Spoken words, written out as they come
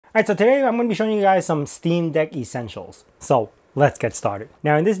Alright, so today I'm going to be showing you guys some Steam Deck essentials. So let's get started.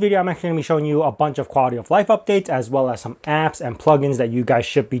 Now in this video, I'm actually going to be showing you a bunch of quality of life updates as well as some apps and plugins that you guys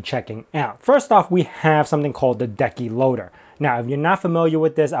should be checking out. First off, we have something called the decky loader. Now, if you're not familiar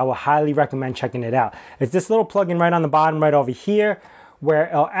with this, I will highly recommend checking it out. It's this little plugin right on the bottom right over here, where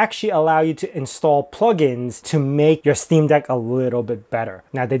it'll actually allow you to install plugins to make your Steam Deck a little bit better.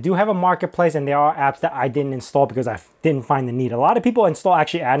 Now, they do have a marketplace and there are apps that I didn't install because I didn't find the need. A lot of people install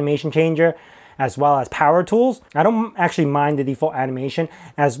actually Animation Changer as well as Power Tools. I don't actually mind the default animation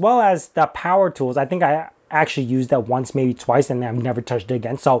as well as the Power Tools. I think I actually used that once, maybe twice, and I've never touched it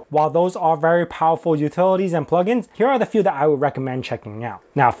again. So while those are very powerful utilities and plugins, here are the few that I would recommend checking out.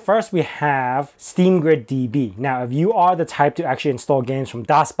 Now, first we have steamgrid DB. Now, if you are the type to actually install games from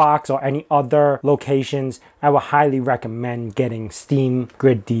DosBox or any other locations, I would highly recommend getting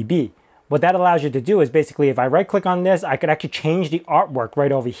steamgrid DB. What that allows you to do is basically, if I right click on this, I could actually change the artwork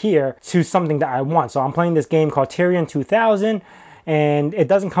right over here to something that I want. So I'm playing this game called Tyrion 2000, and it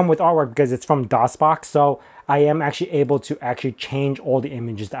doesn't come with artwork because it's from DosBox, so I am actually able to actually change all the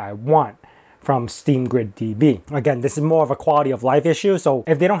images that I want from steamgrid DB. Again, this is more of a quality of life issue, so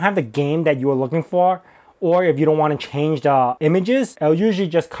if they don't have the game that you are looking for, or if you don't want to change the images, it'll usually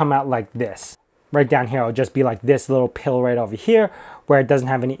just come out like this. Right down here, it'll just be like this little pill right over here where it doesn't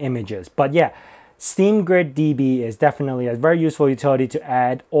have any images. But yeah, steamgrid DB is definitely a very useful utility to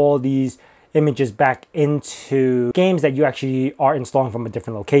add all these images back into games that you actually are installing from a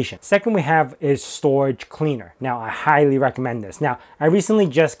different location. Second we have is storage cleaner. Now I highly recommend this. Now I recently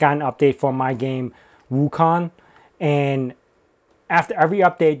just got an update for my game Wukong, and after every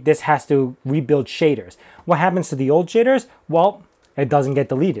update this has to rebuild shaders. What happens to the old shaders? Well, it doesn't get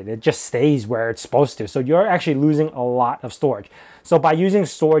deleted. It just stays where it's supposed to. So you're actually losing a lot of storage. So by using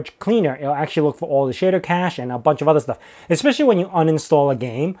storage cleaner, it'll actually look for all the shader cache and a bunch of other stuff. Especially when you uninstall a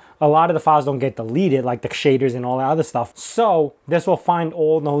game, a lot of the files don't get deleted, like the shaders and all that other stuff. So this will find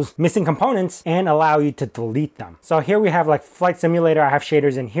all those missing components and allow you to delete them. So here we have like Flight Simulator. I have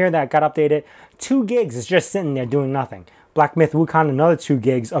shaders in here that got updated. 2 gigs is just sitting there doing nothing. Black Myth Wukong, another 2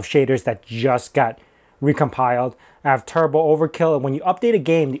 gigs of shaders that just got recompiled. I have Turbo Overkill, and when you update a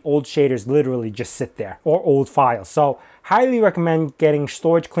game, the old shaders literally just sit there, or old files. So highly recommend getting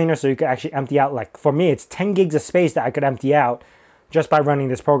storage cleaner so you can actually empty out, like for me, it's 10 gigs of space that I could empty out just by running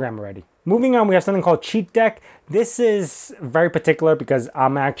this program already. Moving on, we have something called Cheat Deck. This is very particular because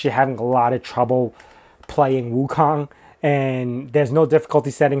I'm actually having a lot of trouble playing Wukong, and there's no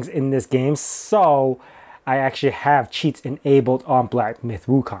difficulty settings in this game, so I actually have cheats enabled on Black Myth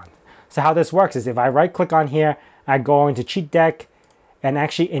Wukong. So how this works is if I right click on here, I go into Cheat Deck and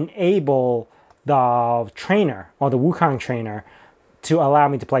actually enable the trainer or the Wukong trainer to allow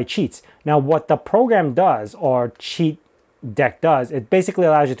me to play cheats. Now what the program does, or Cheat Deck does, it basically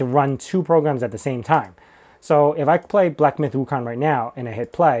allows you to run 2 programs at the same time. So if I play Black Myth Wukong right now and I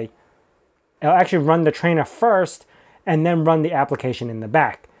hit play, it'll actually run the trainer first and then run the application in the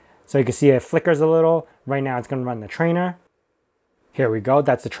back. So you can see it flickers a little. Right now it's going to run the trainer. Here we go,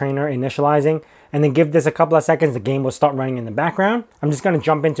 that's the trainer initializing. And then give this a couple of seconds, the game will start running in the background. I'm just gonna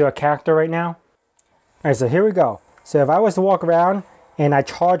jump into a character right now. All right, so here we go. So if I was to walk around and I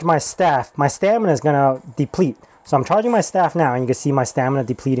charge my staff, my stamina is gonna deplete. So I'm charging my staff now, and you can see my stamina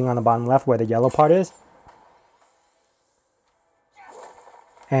depleting on the bottom left where the yellow part is.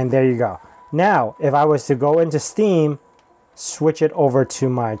 And there you go. Now, if I was to go into Steam, switch it over to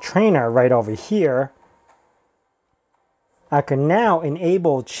my trainer right over here, I can now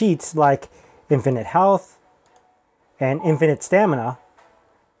enable cheats like infinite health and infinite stamina,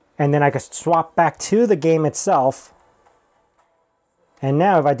 and then I can swap back to the game itself. And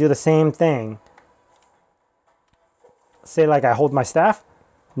now if I do the same thing, say like I hold my staff,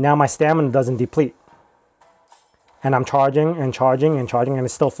 now my stamina doesn't deplete. And I'm charging and charging and charging, and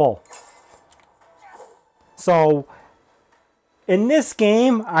it's still full. So in this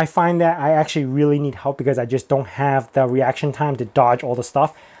game, I find that I actually really need help because I just don't have the reaction time to dodge all the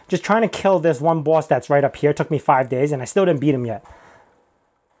stuff. Just trying to kill this one boss that's right up here took me 5 days, and I still didn't beat him yet.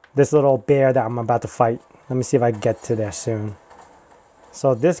 This little bear that I'm about to fight. Let me see if I can get to there soon.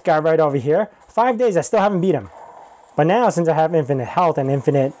 So this guy right over here, 5 days, I still haven't beat him. But now, since I have infinite health and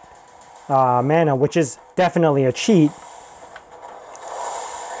infinite mana, which is definitely a cheat,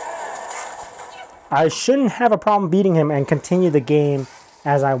 I shouldn't have a problem beating him and continue the game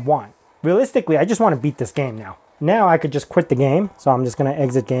as I want. Realistically, I just want to beat this game now. Now I could just quit the game. So I'm just going to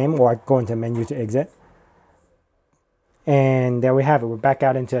exit game, or I go into menu to exit. And there we have it. We're back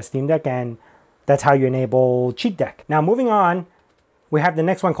out into Steam Deck, and that's how you enable Cheat Deck. Now moving on, we have the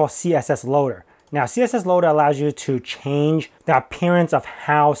next one called CSS Loader. Now, CSS Loader allows you to change the appearance of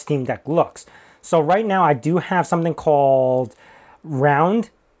how Steam Deck looks. So right now I do have something called round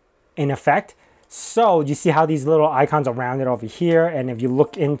in effect. So you see how these little icons are rounded over here, and if you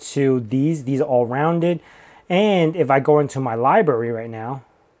look into these are all rounded. And if I go into my library right now,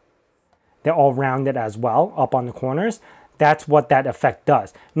 they're all rounded as well up on the corners. That's what that effect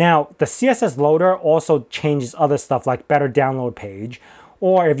does. Now, the CSS Loader also changes other stuff like better download page.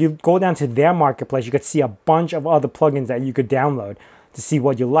 Or if you go down to their marketplace, you could see a bunch of other plugins that you could download to see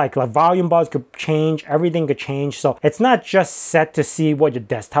what you like. Like volume bars could change, everything could change. So it's not just set to see what your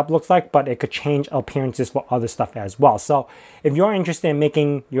desktop looks like, but it could change appearances for other stuff as well. So if you're interested in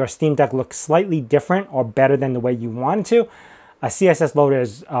making your Steam Deck look slightly different or better than the way you want it to, a CSS Loader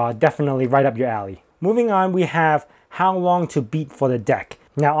is definitely right up your alley. Moving on, we have how long to beat for the deck.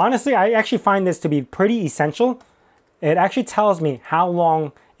 Now, honestly, I actually find this to be pretty essential. It actually tells me how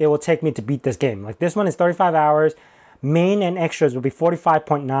long it will take me to beat this game. Like this one is 35 hours. Main and extras will be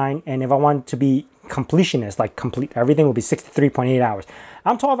 45.9. And if I want to be completionist, like complete everything, will be 63.8 hours.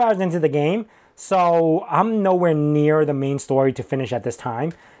 I'm 12 hours into the game, so I'm nowhere near the main story to finish at this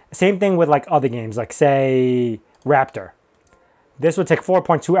time. Same thing with like other games, like say Raptor. This would take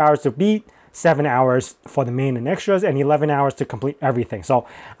 4.2 hours to beat, 7 hours for the main and extras, and 11 hours to complete everything. So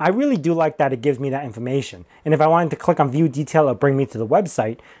I really do like that it gives me that information. And if I wanted to click on view detail, it'll bring me to the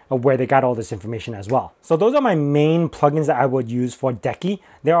website of where they got all this information as well. So those are my main plugins that I would use for Decky.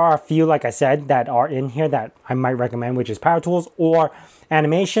 There are a few, like I said, that are in here that I might recommend, which is Power Tools or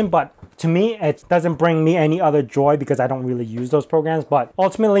Animation. But to me, it doesn't bring me any other joy because I don't really use those programs. But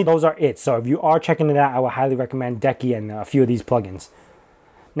ultimately, those are it. So if you are checking it out, I would highly recommend Decky and a few of these plugins.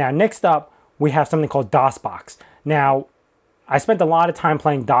 Now, next up, we have something called DosBox. Now, I spent a lot of time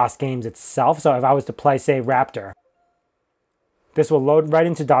playing DOS games itself. So if I was to play, say, Raptor, this will load right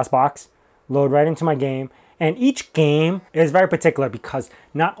into DosBox, load right into my game. And each game is very particular because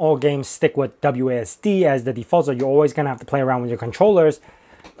not all games stick with WASD as the default. So you're always going to have to play around with your controllers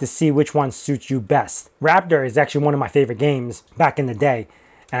to see which one suits you best. Raptor is actually one of my favorite games back in the day.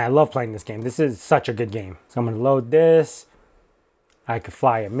 And I love playing this game. This is such a good game. So I'm going to load this. I could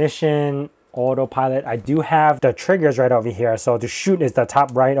fly a mission. Autopilot. I do have the triggers right over here. So to shoot is the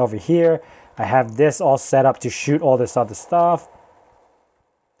top right over here. I have this all set up to shoot all this other stuff.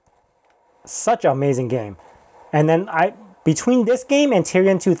 Such an amazing game. And then between this game and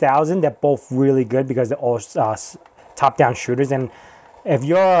Tyrion 2000, they're both really good because they're all top-down shooters. And if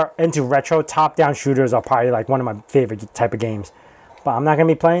you're into retro, top-down shooters are probably like one of my favorite type of games. But I'm not going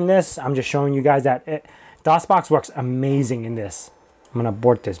to be playing this. I'm just showing you guys that DOSBox works amazing in this. I'm going to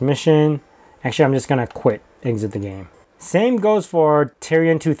abort this mission. Actually, I'm just going to quit, exit the game. Same goes for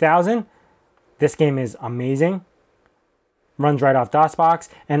Tyrion 2000. This game is amazing. Runs right off DOSBox.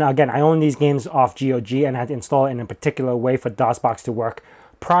 And again, I own these games off GOG and I had to install it in a particular way for DOSBox to work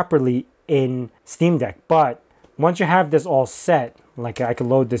properly in Steam Deck. But once you have this all set, like I could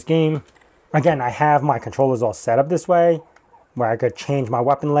load this game. Again, I have my controllers all set up this way, where I could change my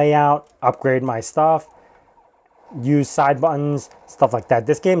weapon layout, upgrade my stuff, use side buttons, stuff like that.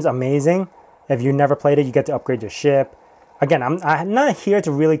 This game's amazing. If you never played it, you get to upgrade your ship. Again, I'm not here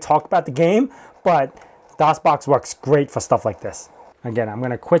to really talk about the game, but DOSBox works great for stuff like this. Again, I'm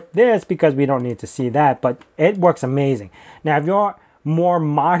going to quit this because we don't need to see that, but it works amazing. Now, if you're more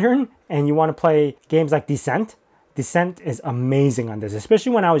modern and you want to play games like Descent is amazing on this.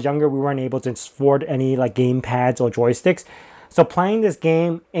 Especially when I was younger, we weren't able to afford any like game pads or joysticks. So playing this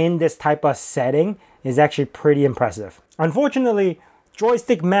game in this type of setting is actually pretty impressive. Unfortunately,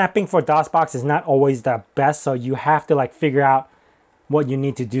 joystick mapping for DOSBox is not always the best, so you have to like figure out what you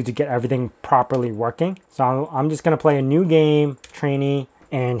need to do to get everything properly working. So I'm just gonna play a new game, Trainee,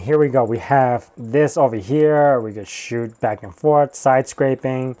 and here we go. We have this over here. We could shoot back and forth, side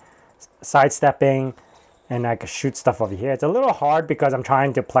scraping, sidestepping, and I could shoot stuff over here. It's a little hard because I'm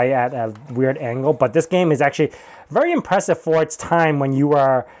trying to play at a weird angle, but this game is actually very impressive for its time when you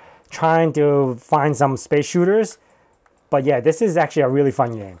are trying to find some space shooters. But yeah, this is actually a really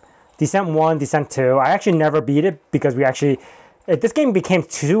fun game. Descent 1, Descent 2. I actually never beat it because this game became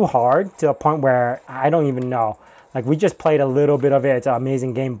too hard to a point where I don't even know. Like we just played a little bit of it. It's an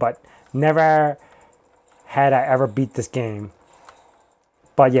amazing game, but never had I ever beat this game.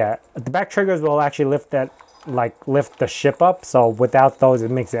 But yeah, the back triggers will actually lift the ship up. So without those,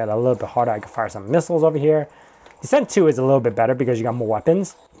 it makes it a little bit harder. I can fire some missiles over here. Descent 2 is a little bit better because you got more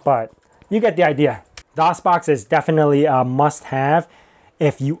weapons, but you get the idea. DOSBox is definitely a must-have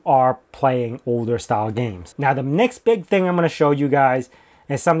if you are playing older style games. Now, the next big thing I'm going to show you guys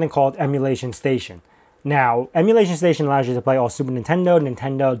is something called EmulationStation. Now, EmulationStation allows you to play all Super Nintendo,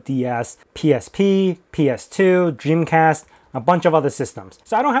 Nintendo DS, PSP, PS2, Dreamcast, a bunch of other systems.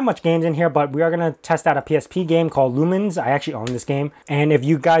 So I don't have much games in here, but we are going to test out a PSP game called Lumens. I actually own this game. And if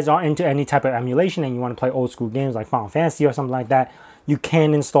you guys are into any type of emulation and you want to play old school games like Final Fantasy or something like that, you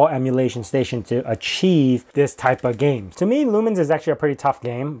can install EmulationStation to achieve this type of game. To me, Lumens is actually a pretty tough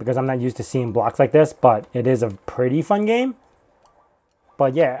game because I'm not used to seeing blocks like this, but it is a pretty fun game.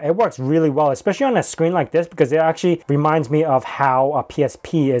 But yeah, it works really well, especially on a screen like this, because it actually reminds me of how a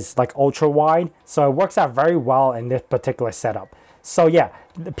PSP is like ultra wide. So it works out very well in this particular setup. So yeah,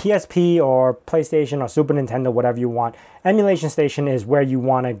 the PSP or PlayStation or Super Nintendo, whatever you want, EmulationStation is where you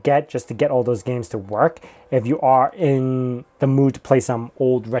want to get just to get all those games to work if you are in the mood to play some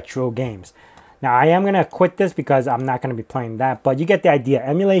old retro games. Now I am going to quit this because I'm not going to be playing that, but you get the idea.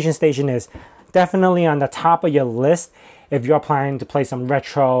 EmulationStation is definitely on the top of your list if you're planning to play some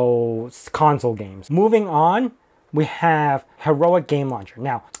retro console games. Moving on, we have Heroic Game Launcher.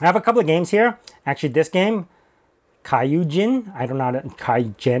 Now, I have a couple of games here. Actually, this game, Kaijin, I don't know how to,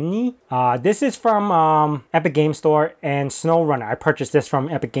 Kaijeni. This is from Epic Game Store and SnowRunner. I purchased this from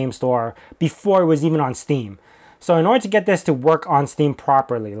Epic Game Store before it was even on Steam. So in order to get this to work on Steam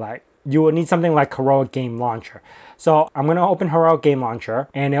properly, like, you will need something like Heroic Game Launcher. So I'm going to open Heroic Game Launcher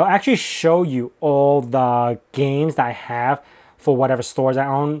and it'll actually show you all the games that I have for whatever stores I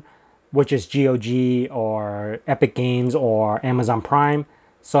own, which is GOG or Epic Games or Amazon Prime.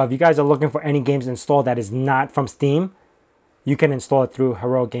 So if you guys are looking for any games installed that is not from Steam, you can install it through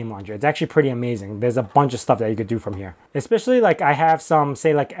Heroic Game Launcher. It's actually pretty amazing. There's a bunch of stuff that you could do from here. Especially like I have some,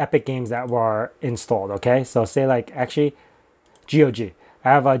 say like Epic games that were installed, okay? So say like actually GOG. I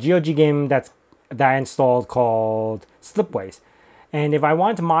have a GOG game that I installed called Slipways. And if I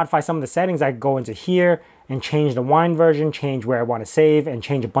wanted to modify some of the settings, I could go into here and change the wine version, change where I want to save, and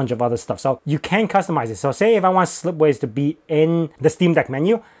change a bunch of other stuff. So you can customize it. So say if I want Slipways to be in the Steam Deck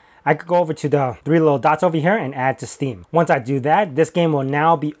menu, I could go over to the three little dots over here and add to Steam. Once I do that, this game will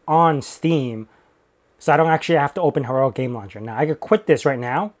now be on Steam. So I don't actually have to open Heroic Game Launcher. Now I could quit this right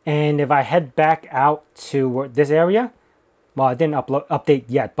now. And if I head back out to this area, well, I didn't update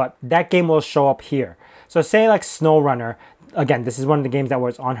yet, but that game will show up here. So say like SnowRunner, again, this is one of the games that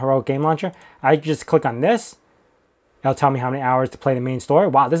was on Heroic Game Launcher. I just click on this. It'll tell me how many hours to play the main story.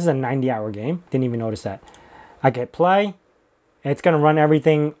 Wow, this is a 90-hour game. Didn't even notice that. I get play. It's going to run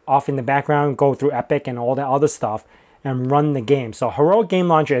everything off in the background, go through Epic and all that other stuff, and run the game. So Heroic Game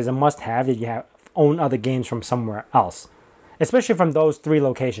Launcher is a must-have if you own other games from somewhere else, especially from those three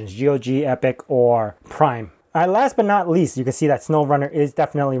locations, GOG, Epic, or Prime. Last but not least, you can see that SnowRunner is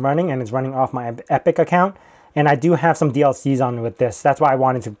definitely running, and it's running off my Epic account. And I do have some DLCs on with this. That's why I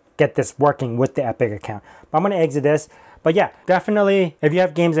wanted to get this working with the Epic account. But I'm going to exit this. But yeah, definitely, if you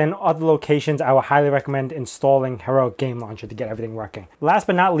have games in other locations, I would highly recommend installing Heroic Game Launcher to get everything working. Last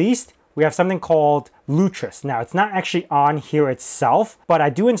but not least, we have something called Lutris. Now, it's not actually on here itself, but I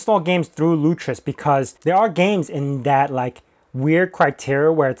do install games through Lutris because there are games in that like weird criteria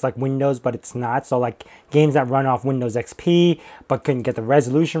where it's like Windows but it's not. So like games that run off Windows XP but couldn't get the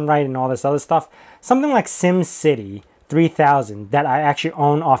resolution right and all this other stuff. Something like SimCity 3000 that I actually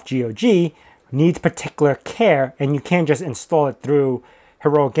own off GOG needs particular care, and you can't just install it through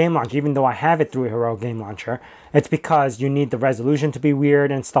Heroic Game Launcher. Even though I have it through Heroic Game Launcher, it's because you need the resolution to be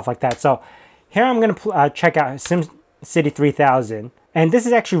weird and stuff like that. So here I'm going to check out SimCity 3000, and this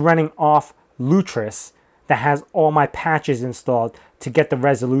is actually running off Lutris that has all my patches installed to get the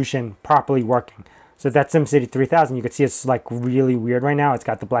resolution properly working. So that's SimCity 3000. You can see it's like really weird right now. It's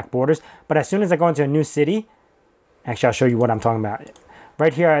got the black borders. But as soon as I go into a new city, actually I'll show you what I'm talking about.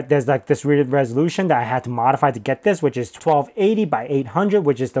 Right here, there's like this weird resolution that I had to modify to get this, which is 1280 by 800,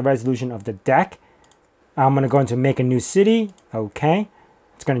 which is the resolution of the deck. I'm going to go into make a new city. Okay.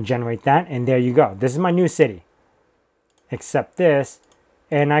 It's going to generate that. And there you go. This is my new city. Accept this.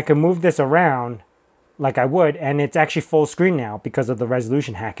 And I can move this around like I would, and it's actually full screen now because of the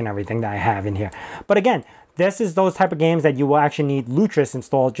resolution hack and everything that I have in here. But again, this is those type of games that you will actually need Lutris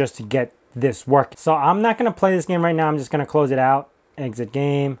installed just to get this working. So I'm not going to play this game right now. I'm just going to close it out, exit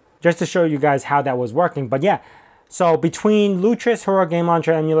game, just to show you guys how that was working. But yeah, so between Lutris, Heroic Game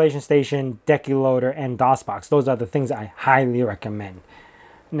Launcher, EmulationStation, Decky Loader, and DosBox, those are the things I highly recommend.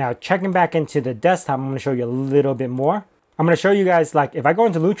 Now, checking back into the desktop, I'm going to show you a little bit more. I'm going to show you guys, like, if I go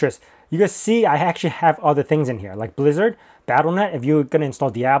into Lutris, you guys see I actually have other things in here, like Blizzard, Battle.net. If you're going to install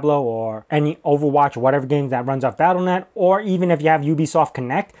Diablo or any Overwatch or whatever games that runs off Battle.net, or even if you have Ubisoft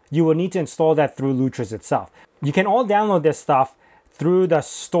Connect, you will need to install that through Lutris itself. You can all download this stuff through the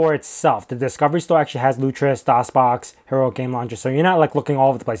store itself. The Discovery Store actually has Lutris, DosBox, Heroic Game Launcher, so you're not like looking all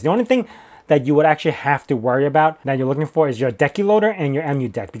over the place. The only thing that you would actually have to worry about that you're looking for is your decky loader and your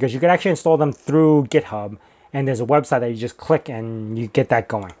Emuladeck, because you could actually install them through GitHub, and there's a website that you just click and you get that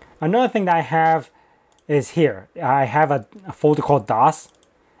going. Another thing that I have is here. I have a folder called DOS,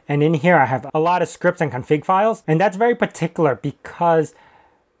 and in here I have a lot of scripts and config files, and that's very particular because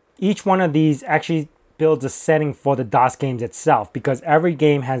each one of these actually builds a setting for the DOS games itself, because every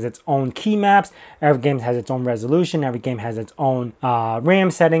game has its own key maps, every game has its own resolution, every game has its own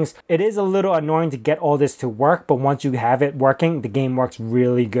RAM settings. It is a little annoying to get all this to work, but once you have it working, the game works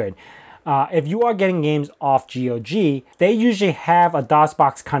really good. If you are getting games off GOG, they usually have a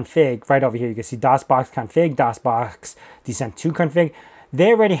DosBox config right over here. You can see DosBox config, DosBox Descent 2 config. They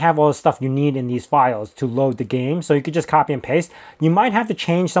already have all the stuff you need in these files to load the game, so you could just copy and paste. You might have to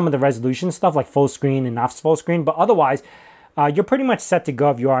change some of the resolution stuff like full screen and not full screen, but otherwise, you're pretty much set to go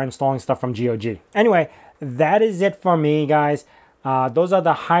if you are installing stuff from GOG. Anyway, that is it for me, guys. Those are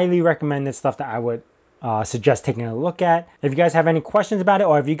the highly recommended stuff that I would suggest taking a look at. If you guys have any questions about it,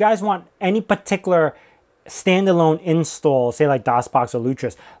 or if you guys want any particular standalone install, say like DosBox or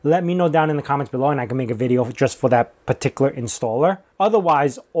Lutris, let me know down in the comments below and I can make a video just for that particular installer.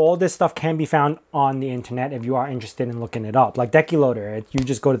 Otherwise, all this stuff can be found on the internet if you are interested in looking it up. Like Decky Loader, you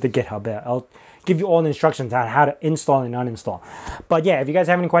just go to the GitHub. I'll give you all the instructions on how to install and uninstall. But yeah, if you guys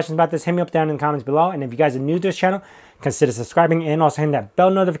have any questions about this, hit me up down in the comments below. And if you guys are new to this channel, consider subscribing and also hitting that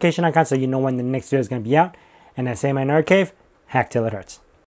bell notification icon so you know when the next video is going to be out. And I say my nerd cave, hack till it hurts.